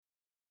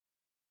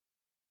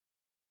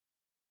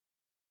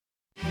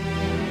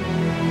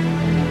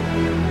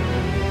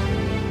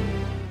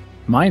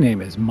My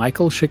name is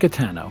Michael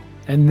Shikatano,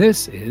 and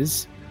this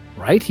is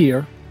Right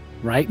Here,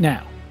 Right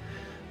Now,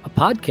 a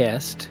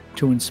podcast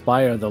to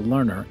inspire the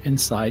learner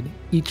inside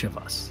each of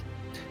us.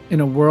 In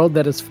a world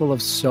that is full of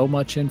so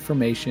much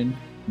information,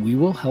 we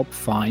will help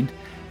find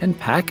and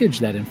package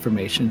that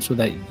information so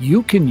that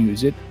you can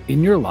use it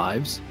in your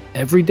lives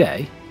every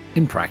day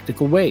in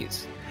practical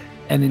ways.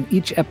 And in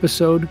each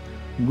episode,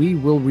 we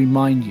will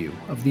remind you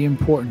of the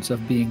importance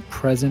of being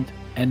present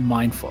and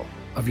mindful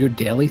of your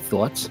daily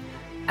thoughts,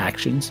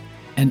 actions,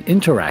 and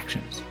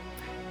interactions.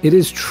 It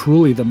is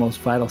truly the most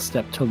vital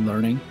step to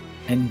learning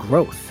and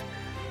growth,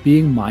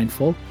 being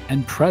mindful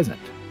and present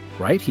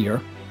right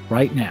here,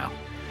 right now,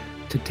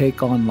 to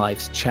take on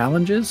life's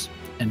challenges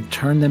and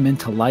turn them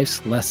into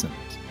life's lessons.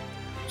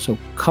 So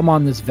come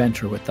on this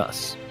venture with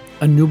us,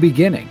 a new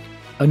beginning,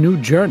 a new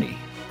journey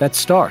that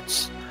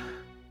starts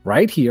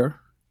right here,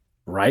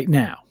 right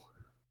now.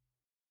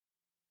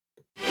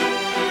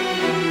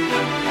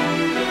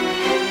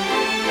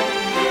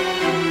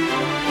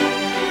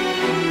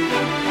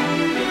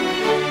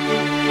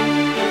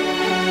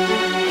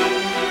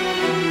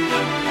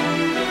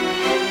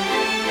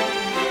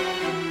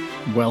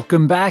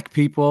 Welcome back,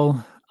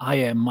 people. I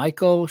am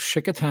Michael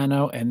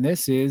Shikatano, and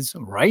this is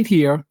Right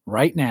Here,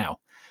 Right Now,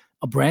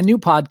 a brand new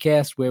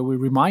podcast where we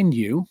remind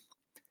you,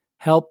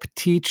 help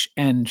teach,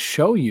 and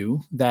show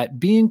you that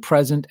being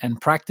present and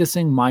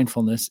practicing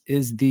mindfulness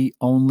is the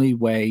only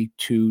way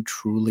to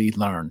truly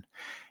learn.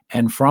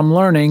 And from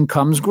learning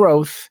comes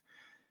growth,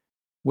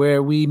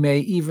 where we may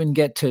even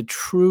get to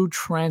true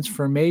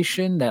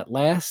transformation that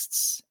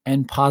lasts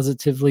and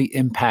positively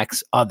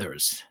impacts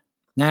others.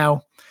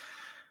 Now,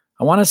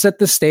 I want to set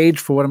the stage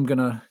for what I'm going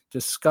to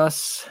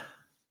discuss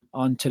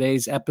on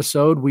today's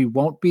episode. We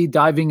won't be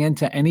diving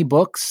into any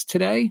books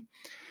today.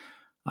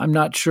 I'm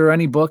not sure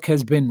any book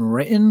has been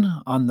written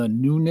on the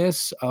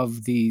newness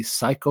of the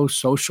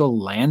psychosocial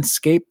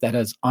landscape that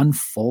has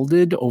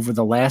unfolded over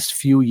the last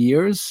few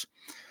years.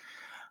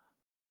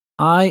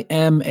 I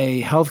am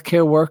a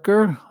healthcare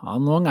worker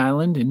on Long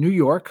Island in New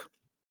York,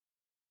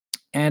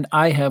 and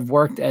I have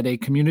worked at a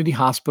community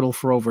hospital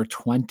for over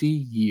 20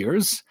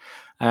 years.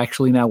 I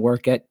actually now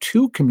work at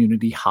 2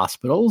 community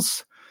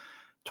hospitals,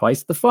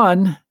 twice the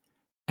fun,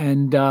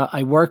 and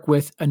I work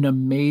with an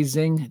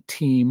amazing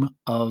team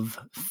of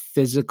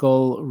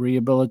physical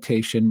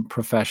rehabilitation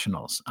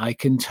professionals. I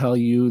can tell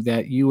you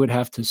that you would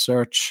have to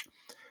search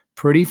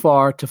pretty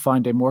far to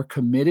find a more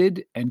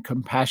committed and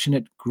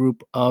compassionate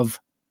group of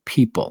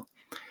people.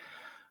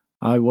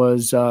 I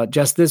was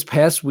just this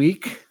past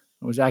week,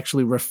 I was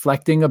actually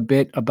reflecting a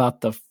bit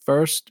about the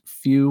first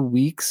few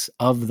weeks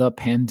of the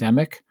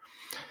pandemic.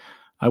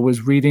 I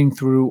was reading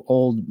through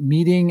old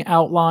meeting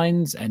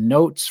outlines and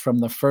notes from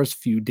the first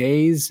few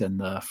days and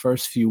the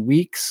first few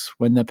weeks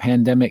when the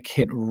pandemic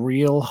hit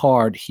real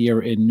hard here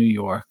in New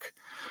York,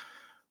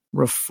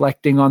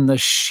 reflecting on the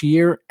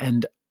sheer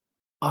and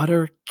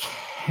utter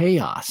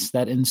chaos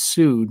that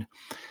ensued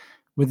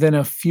within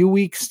a few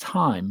weeks'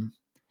 time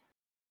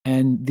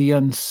and the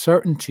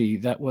uncertainty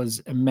that was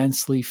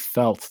immensely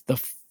felt, the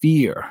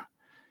fear.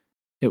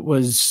 It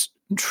was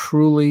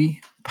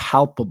truly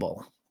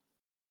palpable,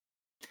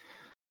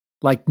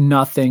 like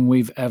nothing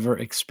we've ever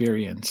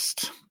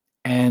experienced.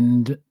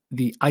 And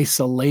the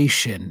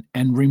isolation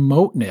and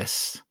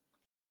remoteness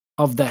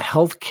of the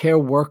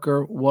healthcare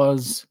worker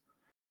was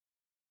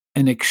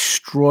an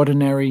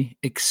extraordinary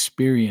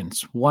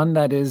experience, one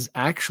that is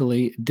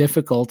actually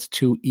difficult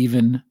to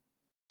even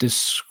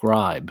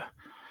describe.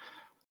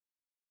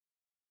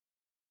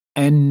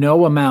 And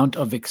no amount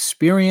of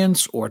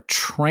experience or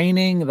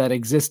training that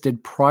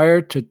existed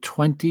prior to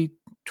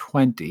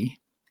 2020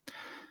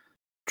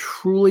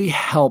 truly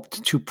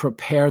helped to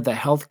prepare the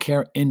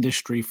healthcare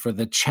industry for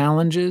the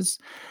challenges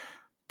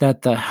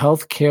that the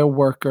healthcare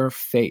worker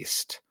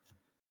faced.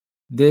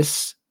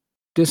 This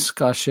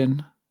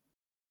discussion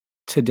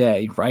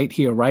today, right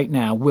here, right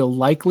now, will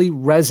likely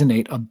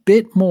resonate a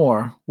bit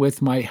more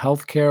with my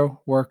healthcare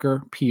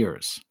worker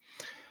peers.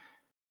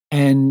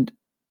 And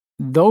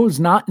those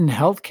not in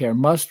healthcare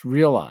must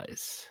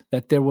realize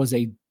that there was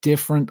a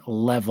different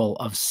level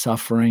of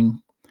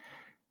suffering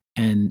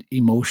and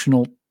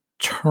emotional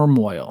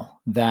turmoil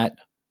that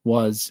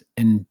was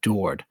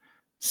endured,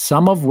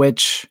 some of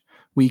which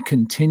we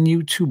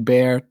continue to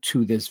bear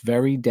to this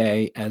very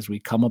day as we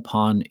come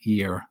upon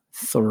year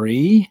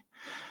 3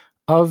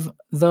 of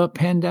the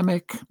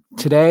pandemic.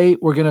 Today,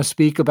 we're going to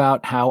speak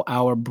about how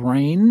our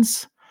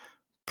brains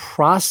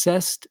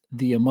processed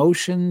the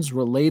emotions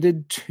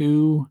related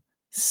to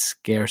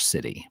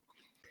scarcity,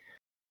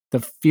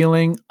 the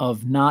feeling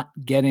of not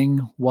getting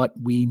what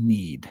we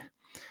need.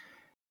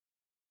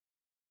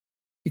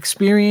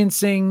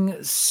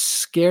 Experiencing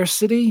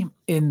scarcity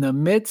in the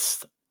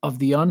midst of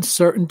the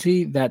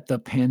uncertainty that the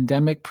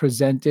pandemic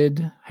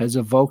presented has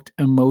evoked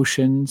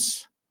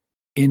emotions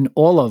in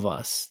all of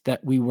us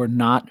that we were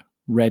not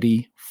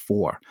ready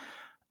for.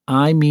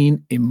 I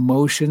mean,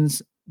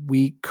 emotions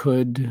we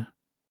could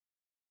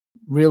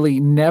really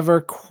never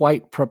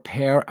quite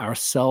prepare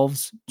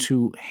ourselves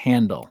to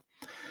handle.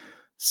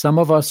 Some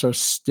of us are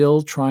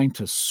still trying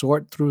to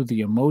sort through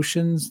the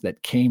emotions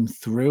that came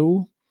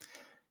through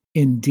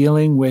in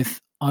dealing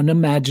with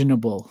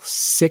unimaginable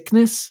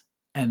sickness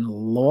and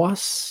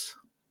loss,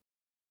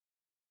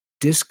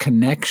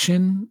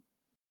 disconnection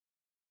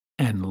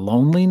and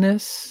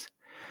loneliness,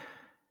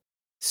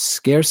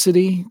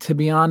 scarcity, to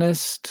be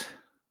honest,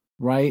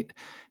 right?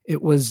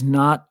 It was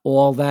not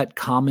all that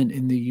common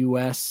in the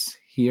US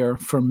here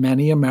for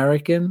many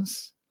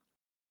Americans,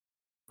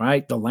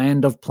 right? The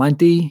land of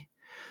plenty.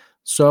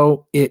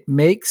 So it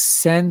makes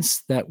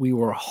sense that we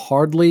were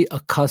hardly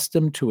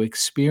accustomed to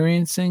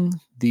experiencing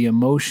the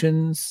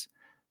emotions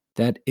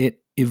that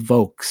it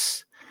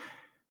evokes.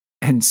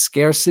 And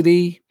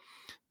scarcity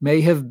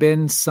may have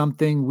been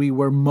something we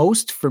were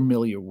most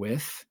familiar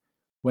with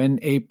when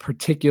a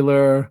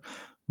particular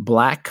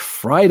Black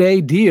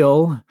Friday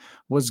deal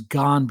was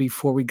gone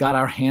before we got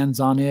our hands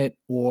on it,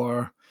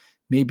 or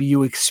maybe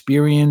you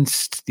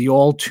experienced the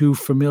all too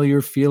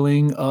familiar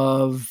feeling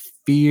of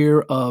fear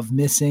of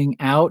missing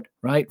out,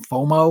 right?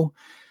 FOMO,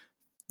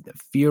 the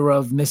fear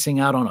of missing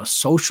out on a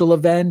social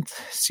event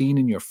seen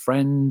in your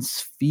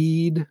friend's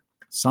feed,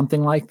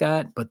 something like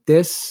that. But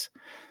this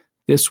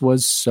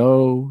was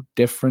so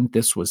different.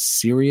 This was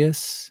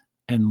serious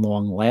and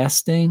long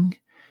lasting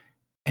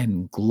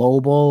and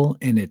global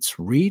in its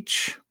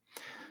reach.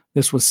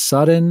 This was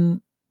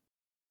sudden,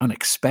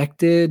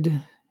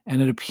 unexpected,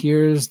 and it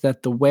appears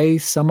that the way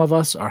some of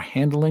us are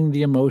handling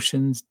the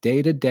emotions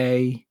day to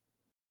day,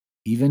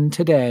 even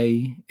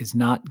today, is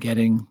not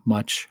getting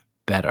much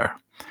better.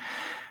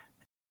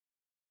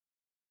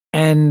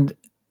 And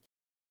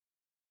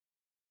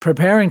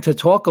preparing to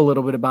talk a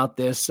little bit about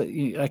this,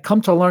 I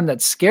come to learn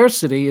that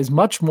scarcity is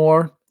much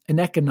more an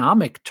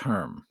economic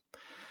term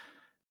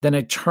than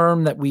a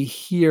term that we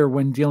hear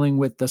when dealing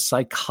with the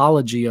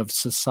psychology of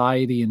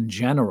society in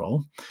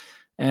general.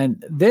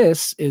 And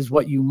this is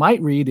what you might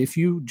read if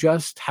you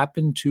just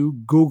happen to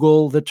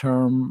Google the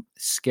term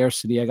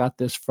scarcity. I got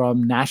this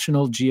from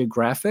National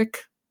Geographic,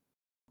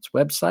 its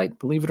website.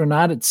 Believe it or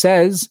not, it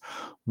says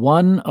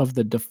one of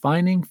the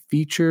defining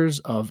features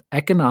of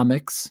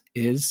economics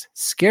is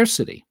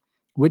scarcity,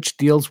 which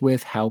deals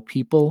with how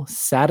people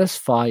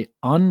satisfy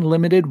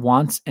unlimited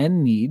wants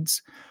and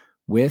needs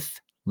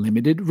with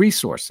limited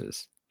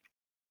resources.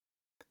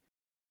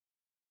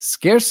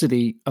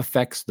 Scarcity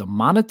affects the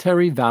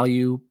monetary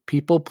value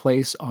people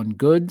place on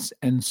goods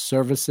and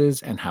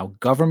services and how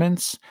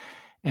governments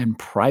and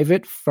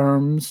private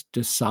firms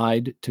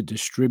decide to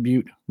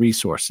distribute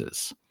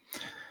resources.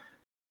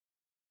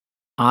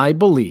 I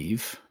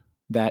believe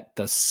that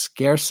the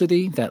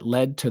scarcity that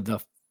led to the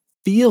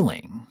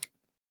feeling,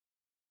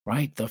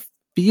 right, the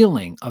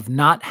feeling of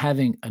not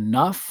having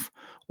enough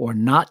or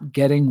not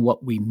getting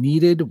what we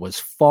needed was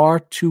far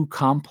too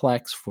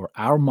complex for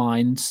our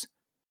minds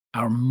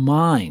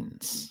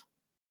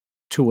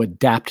to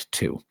adapt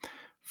to.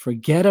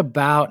 Forget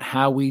about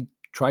how we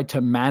tried to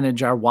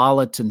manage our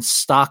wallets and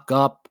stock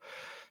up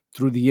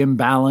through the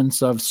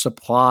imbalance of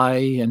supply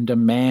and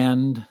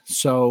demand.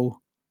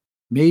 So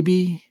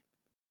maybe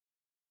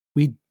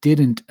we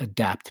didn't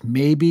adapt.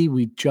 Maybe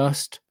we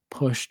just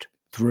pushed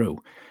through.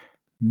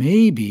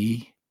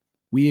 Maybe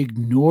we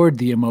ignored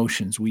the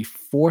emotions. We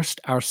forced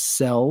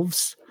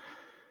ourselves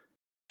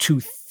to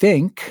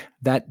think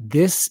that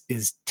this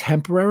is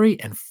temporary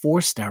and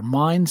forced our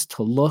minds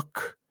to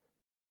look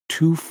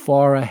too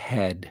far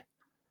ahead,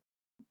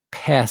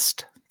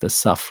 past the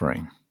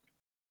suffering.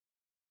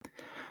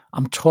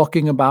 I'm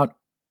talking about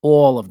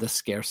all of the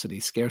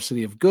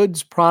scarcity of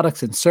goods,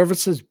 products, and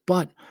services,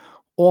 but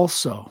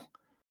also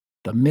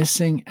the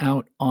missing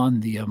out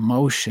on the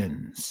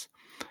emotions,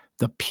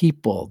 the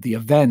people, the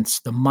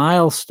events, the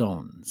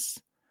milestones,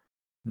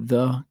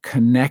 the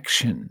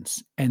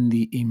connections, and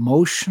the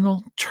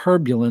emotional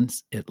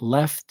turbulence it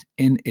left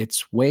in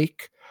its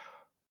wake,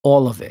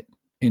 all of it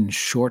in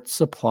short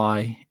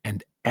supply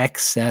and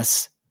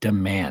excess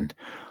demand.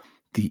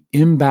 The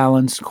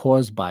imbalance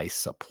caused by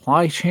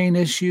supply chain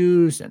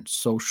issues and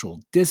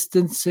social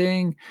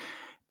distancing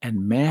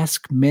and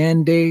mask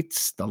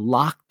mandates, the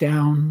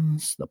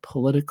lockdowns, the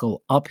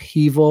political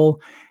upheaval,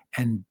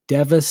 and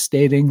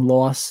devastating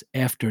loss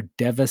after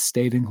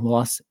devastating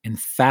loss. In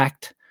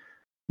fact,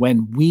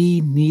 when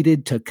we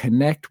needed to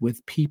connect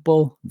with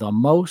people the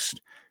most,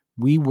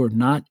 we were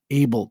not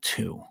able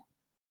to,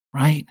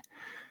 right?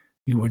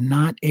 We were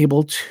not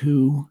able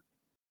to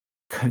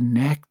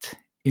connect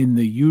in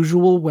the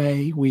usual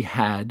way we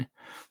had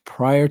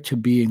prior to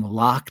being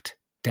locked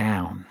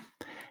down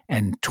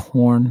and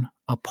torn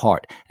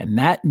apart. And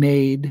that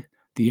made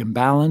the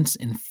imbalance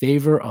in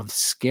favor of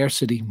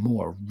scarcity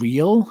more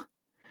real,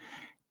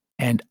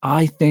 and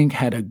I think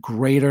had a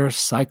greater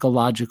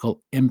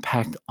psychological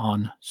impact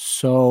on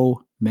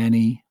so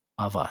many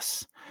of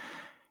us.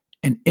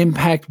 An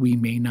impact we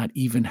may not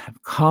even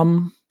have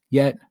come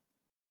yet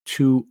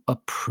to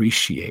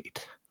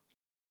appreciate.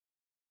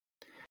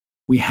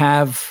 We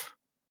have,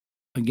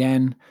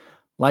 again,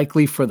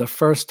 likely for the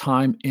first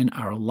time in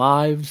our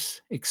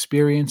lives,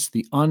 experienced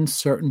the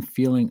uncertain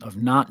feeling of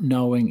not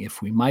knowing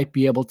if we might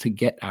be able to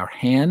get our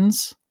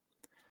hands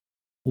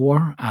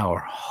or our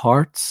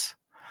hearts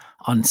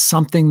on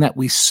something that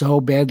we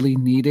so badly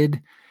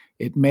needed.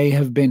 It may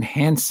have been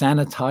hand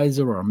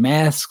sanitizer or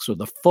masks or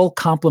the full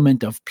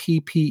complement of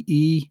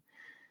PPE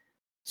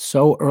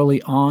so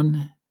early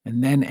on.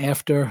 And then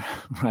after,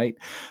 right,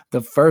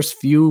 the first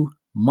few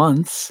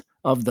months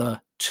of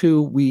the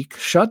 2-week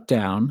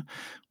shutdown,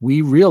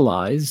 we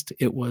realized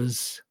it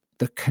was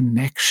the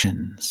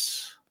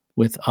connections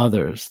with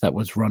others that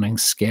was running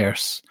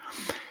scarce.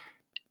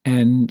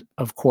 And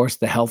of course,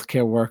 the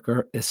healthcare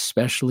worker,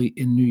 especially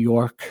in New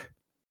York,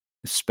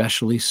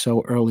 especially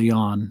so early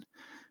on,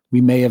 we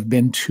may have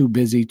been too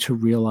busy to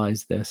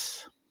realize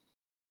this.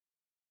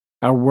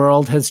 Our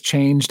world has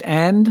changed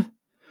and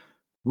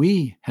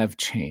we have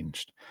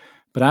changed.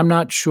 But I'm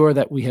not sure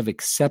that we have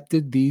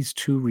accepted these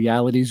two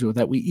realities or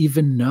that we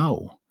even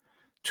know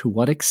to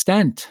what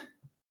extent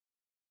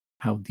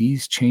how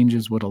these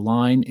changes would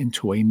align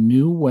into a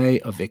new way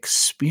of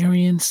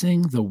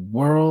experiencing the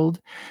world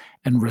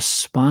and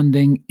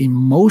responding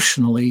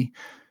emotionally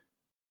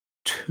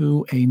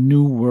to a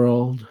new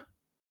world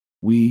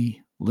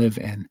we live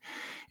in.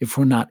 If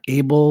we're not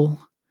able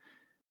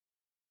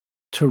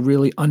to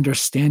really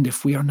understand,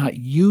 if we are not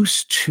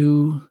used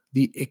to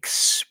the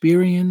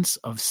experience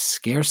of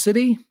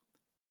scarcity,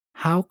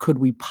 how could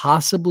we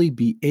possibly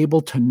be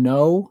able to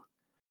know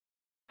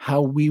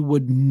how we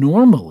would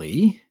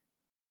normally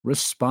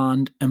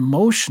respond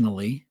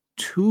emotionally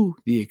to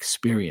the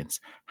experience?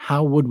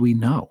 How would we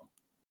know?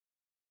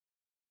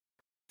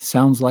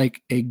 Sounds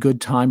like a good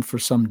time for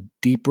some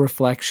deep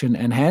reflection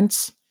and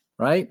hence,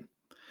 right,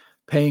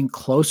 paying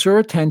closer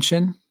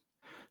attention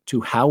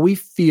to how we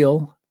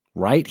feel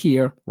right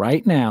here,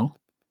 right now,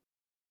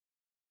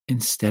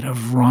 instead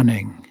of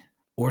running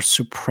or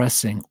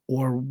suppressing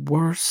or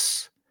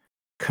worse,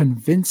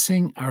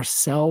 convincing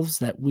ourselves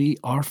that we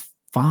are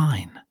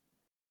fine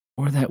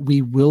or that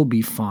we will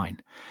be fine.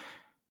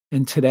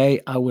 And today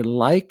I would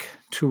like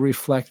to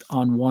reflect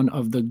on one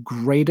of the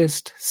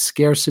greatest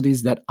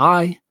scarcities that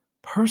I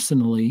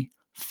personally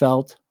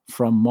felt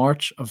from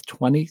March of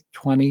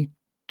 2020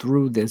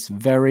 through this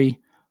very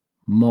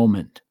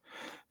moment.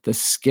 The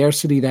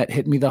scarcity that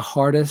hit me the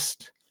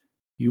hardest,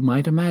 you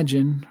might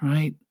imagine,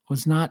 right,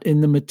 was not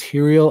in the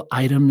material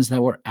items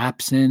that were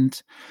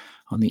absent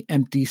on the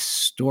empty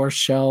store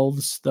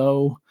shelves,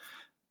 though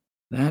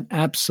that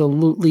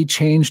absolutely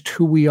changed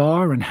who we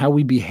are and how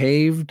we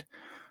behaved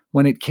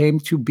when it came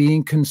to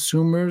being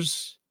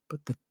consumers.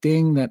 But the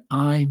thing that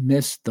I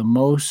missed the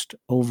most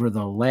over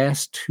the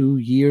last 2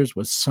 years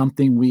was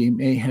something we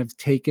may have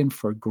taken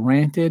for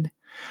granted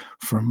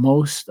for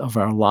most of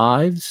our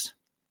lives.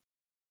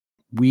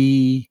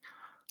 We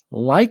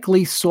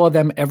likely saw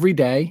them every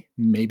day.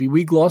 Maybe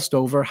we glossed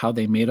over how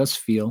they made us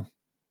feel.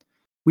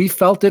 We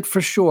felt it for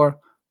sure,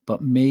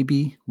 but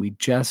maybe we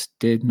just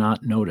did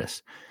not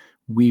notice.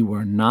 We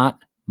were not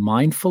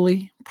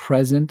mindfully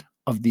present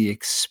of the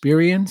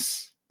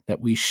experience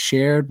that we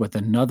shared with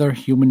another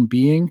human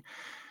being,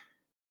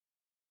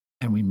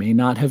 and we may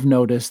not have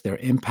noticed their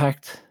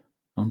impact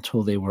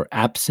until they were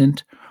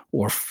absent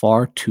or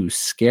far too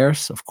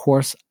scarce. Of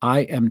course,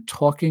 I am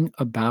talking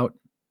about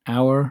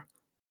our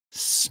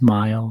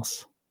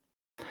smiles.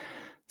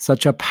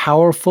 Such a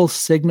powerful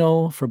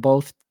signal for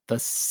both the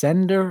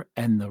sender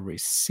and the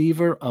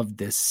receiver of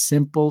this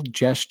simple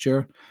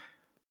gesture,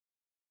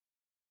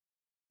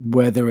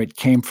 whether it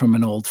came from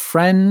an old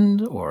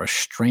friend or a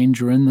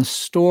stranger in the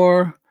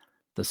store.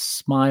 The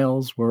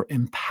smiles were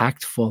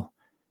impactful.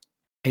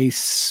 A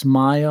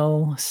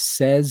smile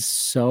says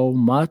so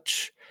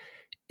much.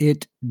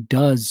 It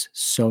does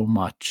so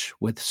much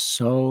with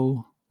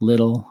so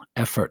little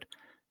effort.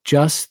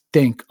 Just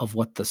think of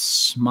what the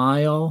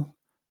smile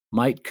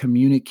might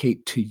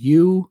communicate to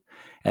you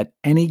at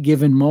any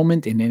given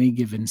moment in any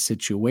given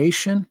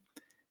situation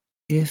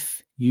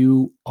if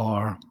you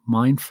are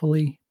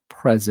mindfully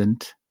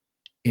present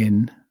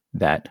in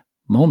that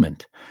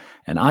moment.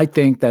 And I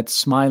think that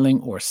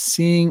smiling or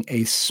seeing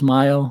a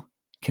smile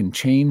can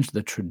change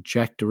the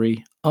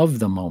trajectory of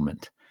the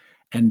moment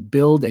and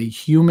build a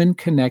human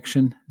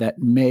connection that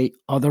may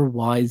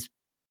otherwise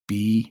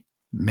be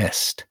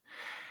missed.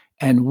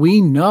 And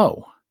we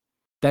know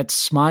that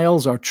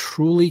smiles are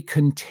truly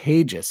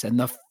contagious, and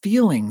the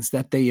feelings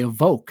that they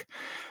evoke,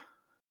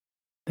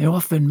 they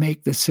often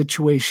make the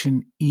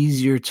situation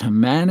easier to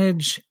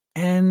manage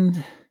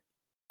and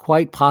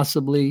quite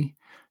possibly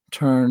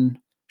turn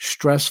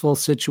stressful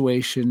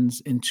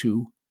situations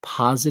into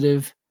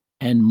positive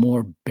and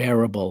more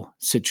bearable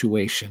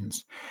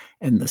situations.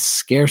 And the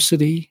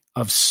scarcity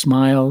of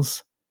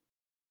smiles,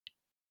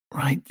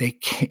 right?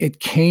 It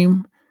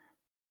came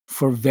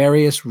for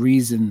various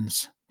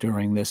reasons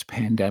during this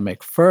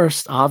pandemic.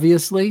 First,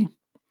 obviously,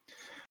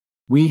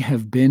 we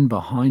have been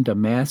behind a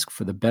mask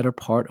for the better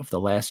part of the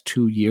last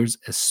 2 years,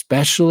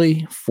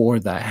 especially for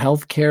the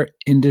healthcare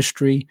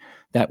industry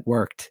that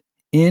worked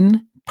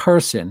in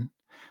person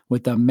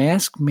with a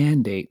mask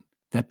mandate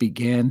that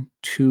began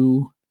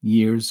 2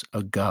 years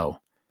ago.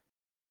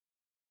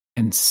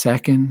 And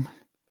second,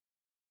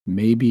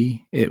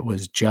 maybe it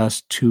was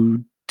just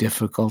too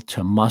difficult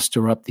to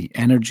muster up the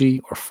energy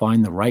or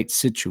find the right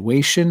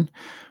situation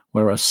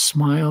where a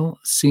smile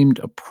seemed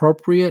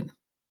appropriate,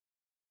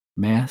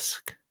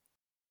 mask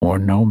or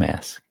no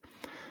mask.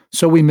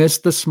 So we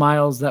missed the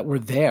smiles that were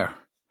there,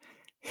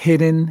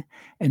 hidden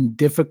and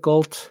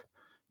difficult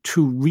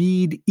to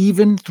read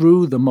even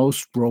through the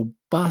most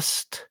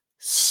robust,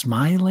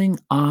 smiling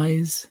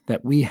eyes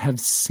that we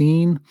have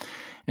seen.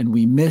 And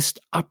we missed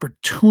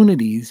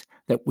opportunities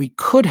that we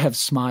could have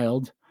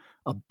smiled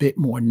a bit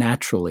more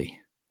naturally,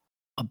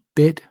 a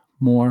bit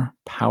more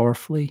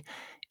powerfully,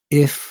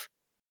 if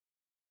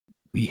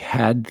we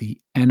had the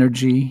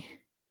energy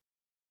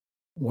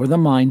or the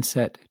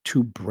mindset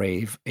to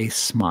brave a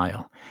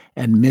smile.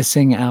 And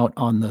missing out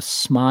on the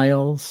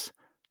smiles,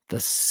 the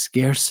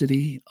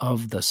scarcity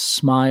of the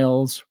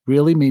smiles,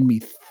 really made me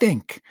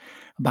think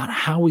about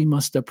how we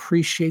must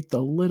appreciate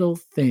the little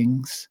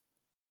things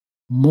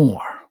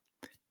more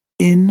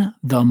in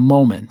the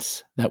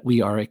moments that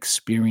we are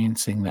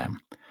experiencing them.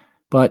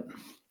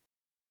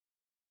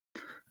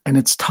 And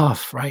it's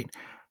tough, right?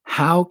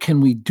 How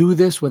can we do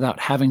this without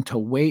having to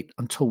wait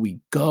until we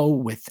go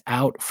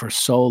without for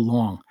so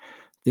long?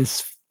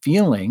 This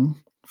feeling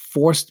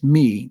forced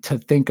me to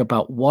think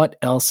about what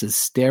else is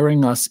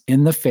staring us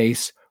in the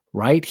face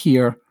right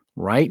here,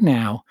 right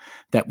now,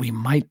 that we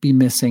might be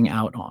missing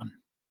out on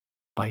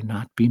by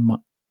not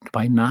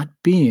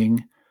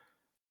being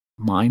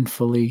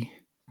mindfully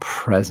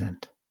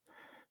present.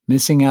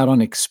 Missing out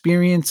on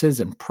experiences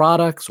and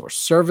products or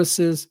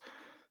services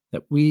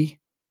that we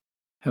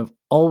have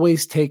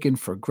always taken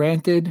for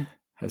granted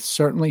has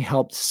certainly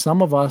helped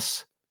some of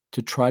us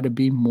to try to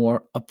be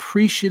more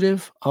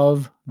appreciative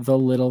of the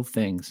little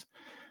things.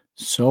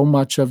 So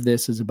much of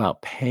this is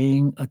about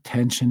paying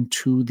attention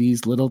to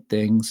these little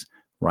things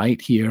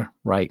right here,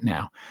 right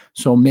now.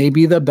 So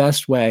maybe the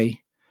best way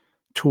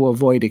to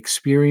avoid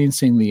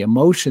experiencing the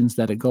emotions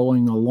that are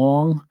going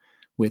along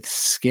with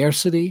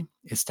scarcity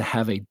is to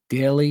have a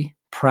daily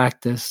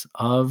practice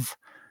of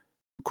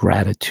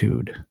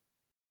gratitude,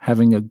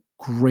 having a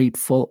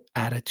grateful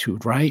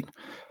attitude, right?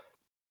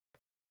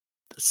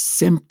 The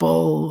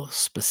simple,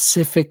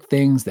 specific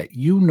things that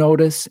you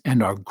notice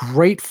and are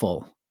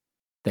grateful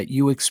that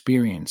you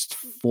experienced: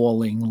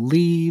 falling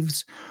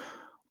leaves,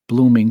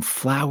 blooming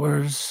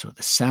flowers, or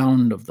the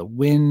sound of the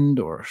wind,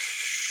 or a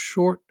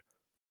short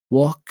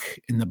walk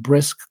in the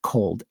brisk,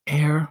 cold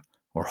air,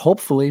 or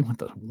hopefully with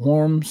the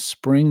warm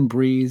spring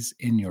breeze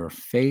in your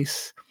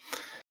face.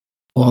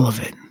 All of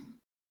it.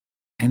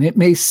 And it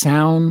may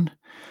sound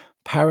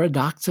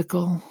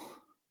paradoxical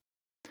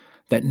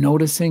that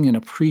noticing and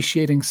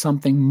appreciating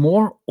something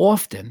more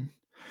often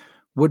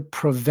would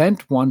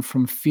prevent one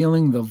from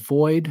feeling the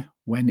void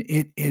when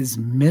it is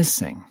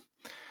missing.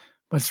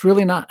 But it's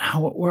really not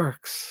how it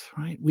works,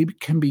 right? We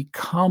can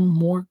become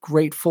more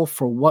grateful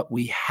for what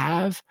we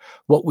have,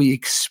 what we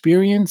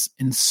experience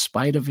in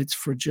spite of its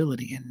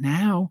fragility. And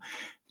now,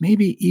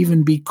 maybe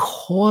even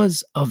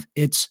because of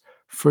its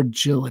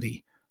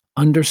fragility,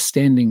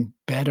 understanding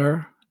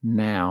better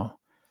now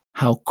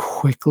how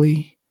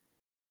quickly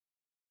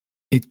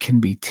it can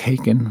be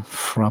taken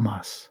from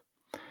us.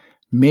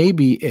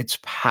 Maybe its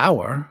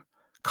power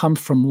comes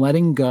from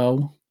letting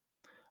go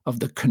of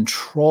the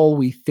control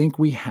we think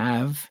we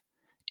have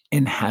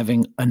in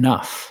having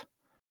enough,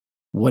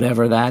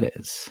 whatever that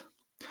is.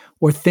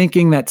 Or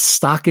thinking that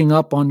stocking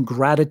up on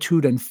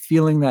gratitude and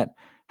feeling that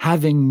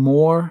having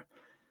more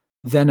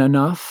than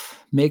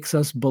enough makes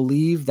us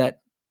believe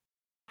that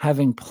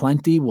having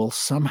plenty will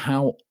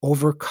somehow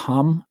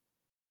overcome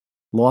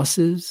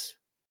losses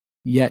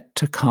yet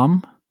to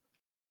come.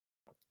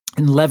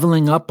 And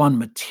leveling up on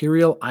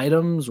material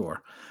items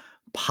or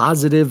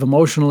positive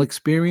emotional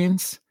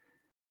experience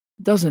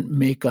doesn't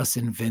make us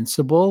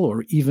invincible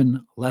or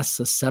even less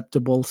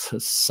susceptible to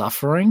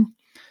suffering.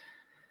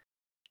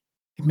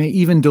 It may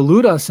even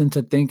delude us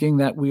into thinking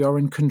that we are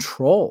in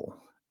control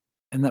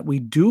and that we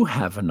do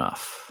have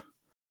enough.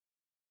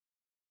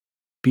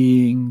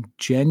 Being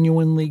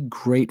genuinely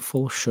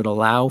grateful should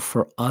allow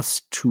for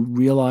us to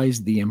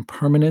realize the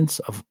impermanence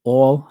of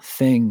all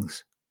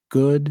things,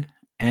 good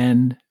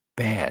and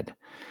bad,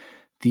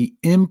 the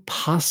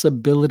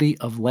impossibility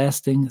of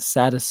lasting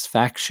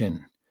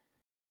satisfaction.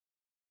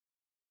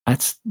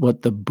 That's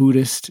what the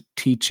Buddhist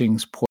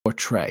teachings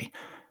portray.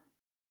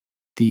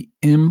 The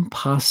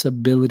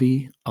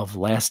impossibility of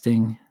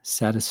lasting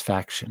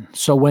satisfaction.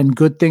 So when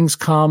good things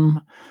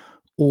come,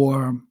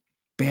 or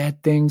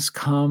bad things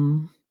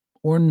come,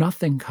 or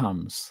nothing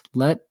comes,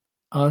 let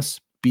us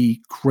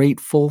be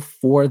grateful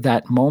for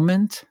that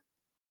moment,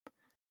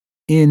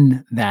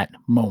 in that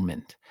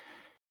moment.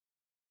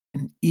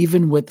 And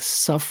even with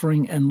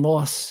suffering and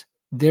loss,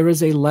 there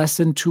is a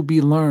lesson to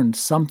be learned,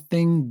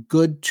 something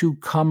good to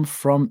come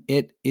from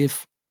it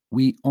if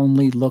we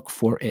only look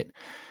for it.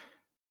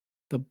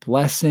 The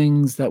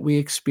blessings that we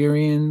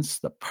experience,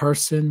 the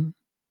person,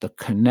 the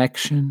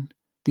connection,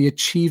 the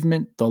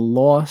achievement, the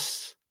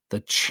loss,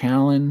 the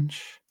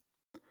challenge,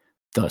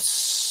 the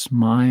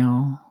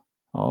smile,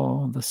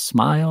 all the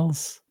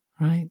smiles,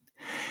 right?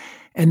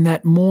 And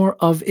that more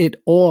of it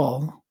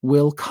all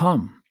will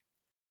come.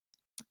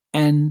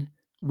 And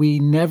we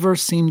never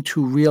seem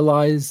to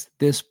realize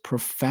this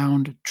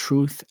profound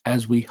truth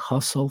as we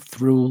hustle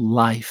through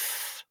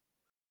life.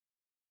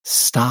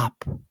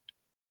 Stop,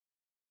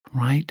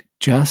 right?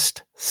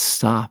 Just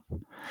stop.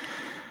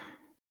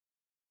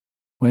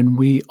 When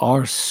we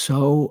are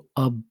so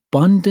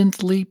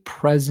abundantly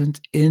present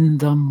in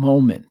the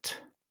moment,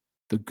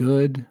 the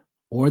good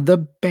or the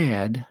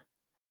bad,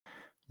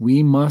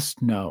 we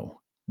must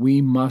know,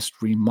 we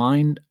must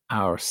remind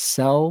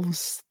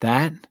ourselves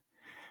that,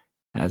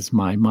 as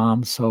my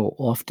mom so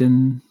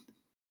often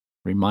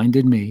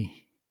reminded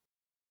me,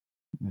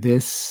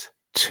 this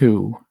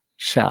too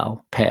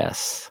shall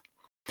pass.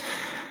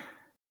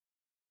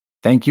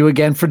 Thank you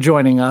again for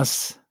joining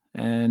us,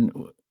 and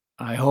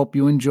I hope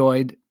you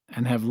enjoyed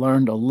and have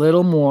learned a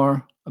little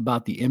more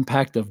about the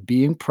impact of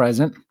being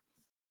present.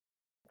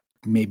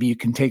 Maybe you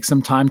can take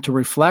some time to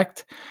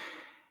reflect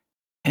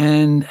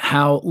and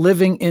how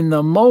living in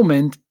the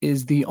moment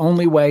is the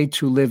only way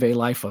to live a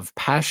life of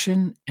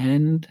passion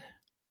and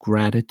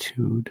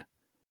gratitude,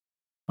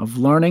 of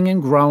learning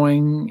and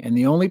growing. And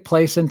the only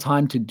place and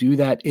time to do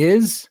that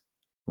is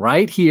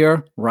right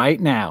here, right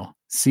now.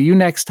 See you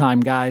next time,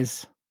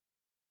 guys.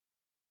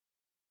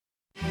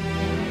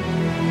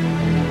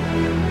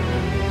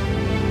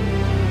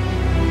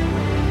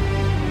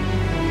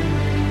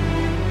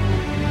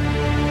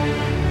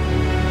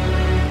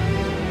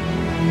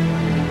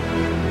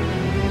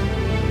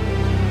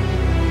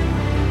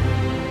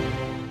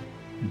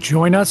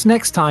 Join us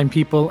next time,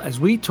 people, as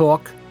we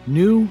talk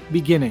new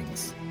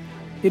beginnings.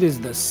 It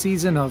is the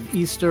season of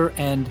Easter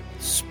and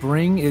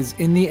spring is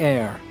in the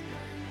air.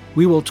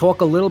 We will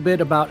talk a little bit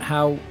about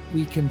how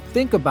we can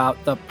think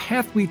about the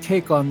path we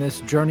take on this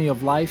journey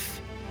of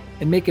life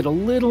and make it a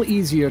little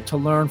easier to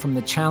learn from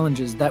the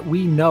challenges that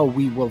we know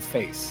we will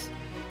face,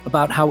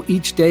 about how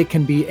each day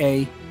can be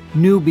a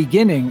new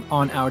beginning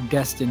on our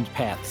destined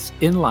paths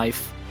in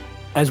life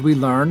as we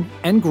learn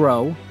and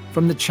grow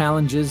from the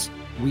challenges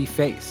we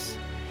face.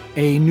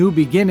 A new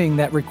beginning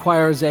that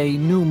requires a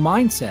new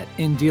mindset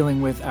in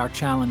dealing with our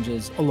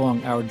challenges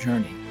along our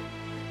journey.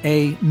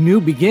 A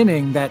new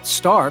beginning that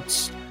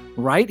starts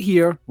right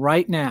here,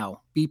 right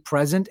now. Be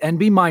present and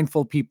be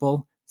mindful,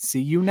 people.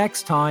 See you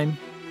next time.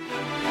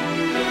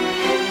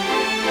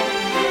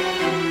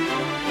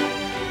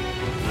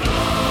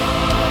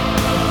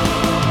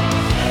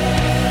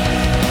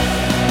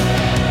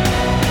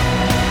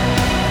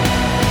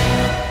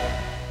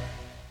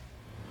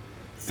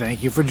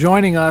 Thank you for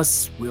joining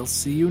us. We'll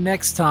see you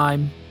next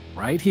time,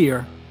 right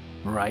here,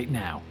 right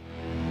now.